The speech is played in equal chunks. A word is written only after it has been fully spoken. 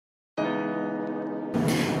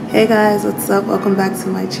Hey guys, what's up? Welcome back to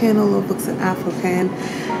my channel, Little Books in African.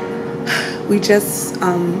 We just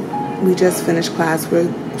finished class.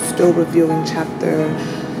 We're still reviewing chapter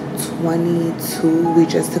 22. We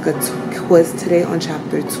just took a quiz today on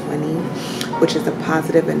chapter 20, which is the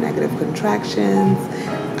positive and negative contractions.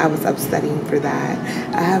 I was up studying for that.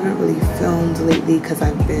 I haven't really filmed lately because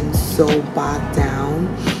I've been so bogged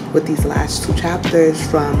down with these last two chapters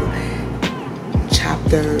from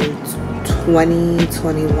chapter 20,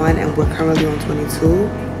 21, and we're currently on 22.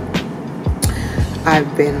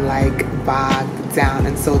 I've been like bogged down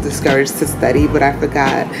and so discouraged to study, but I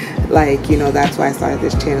forgot, like, you know, that's why I started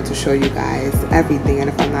this channel, to show you guys everything. And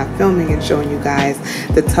if I'm not filming and showing you guys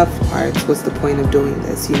the tough parts, what's the point of doing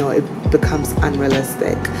this? You know, it becomes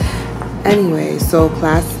unrealistic. Anyway, so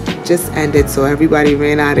class just ended, so everybody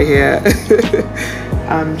ran out of here.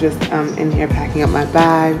 I'm just in here packing up my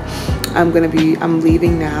bag. I'm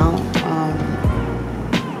leaving now.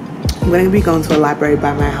 I'm going to be going to a library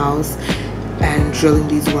by my house and drilling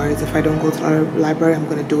these words. If I don't go to the library, I'm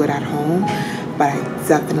going to do it at home. But I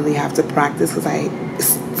definitely have to practice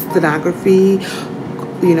because stenography,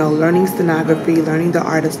 you know, learning stenography, learning the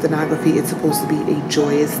art of stenography, it's supposed to be a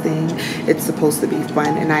joyous thing. It's supposed to be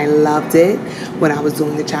fun. And I loved it when I was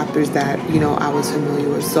doing the chapters that, you know, I was familiar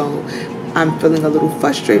with. So I'm feeling a little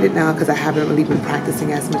frustrated now because I haven't really been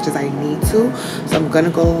practicing as much as I need to. So I'm going to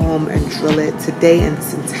go home and drill it today and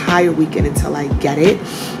this entire weekend until I get it.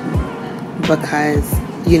 Because,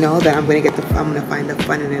 you know, that I'm going to find the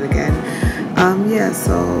fun in it again. Yeah,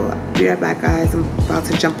 so I'll be right back, guys. I'm about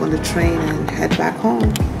to jump on the train and head back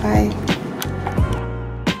home. Bye.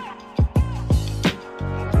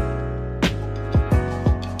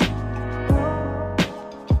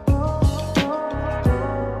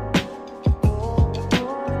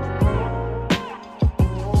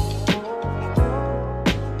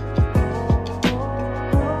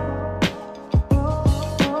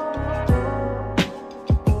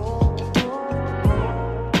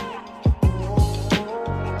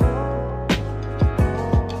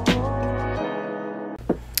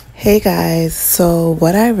 Hey guys, so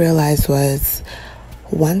what I realized was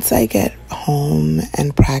once I get home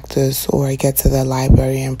and practice, or I get to the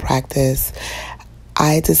library and practice,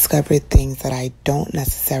 I discovered things that I don't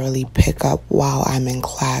necessarily pick up while I'm in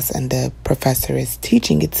class and the professor is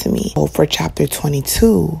teaching it to me. So for chapter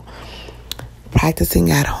 22,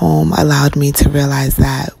 practicing at home allowed me to realize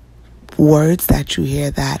that words that you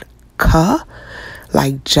hear that ka,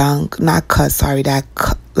 like junk, not ka, sorry, that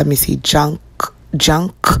ka, let me see, junk,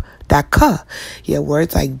 that ka. Yeah,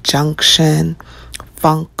 words like junction,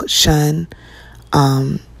 function,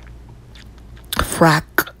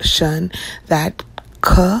 fraction, that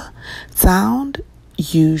ka sound,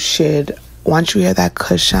 you should, once you hear that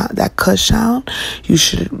ka sound, you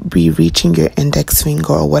should be reaching your index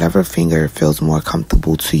finger or whatever finger feels more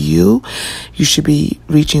comfortable to you. You should be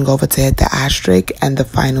reaching over to hit the asterisk and the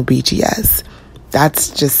final BGS. That's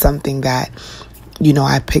just something that, you know,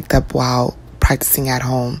 I picked up while practicing at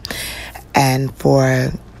home. And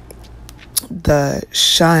for the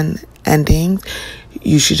shun endings,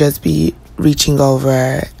 you should just be reaching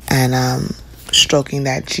over and stroking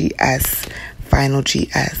that GS, final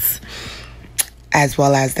GS, as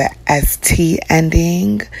well as the ST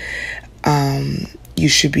ending. You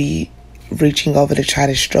should be reaching over to try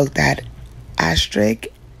to stroke that asterisk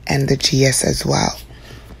and the GS as well.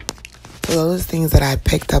 So those things that I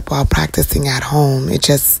picked up while practicing at home, it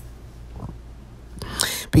just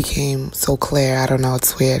became so clear. I don't know,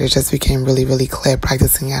 it's weird. It just became really, really clear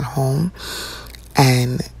practicing at home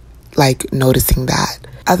and like noticing that.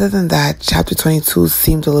 Other than that, chapter 22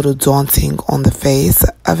 seemed a little daunting on the face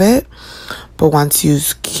of it, but once you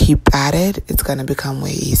keep at it, it's gonna become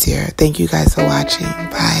way easier. Thank you guys for watching.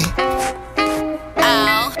 Bye.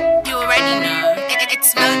 Oh, you already know.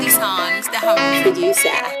 It's Melody Songs, the home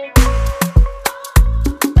producer.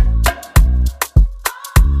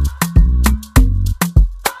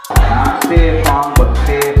 Stay calm, but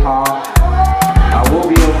stay calm. I will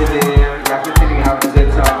be over there. Y'all continue having a good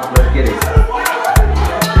time. Let's get it.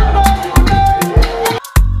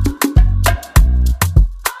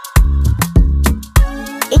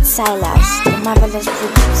 It's Silas, the marvelous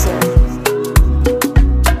producer.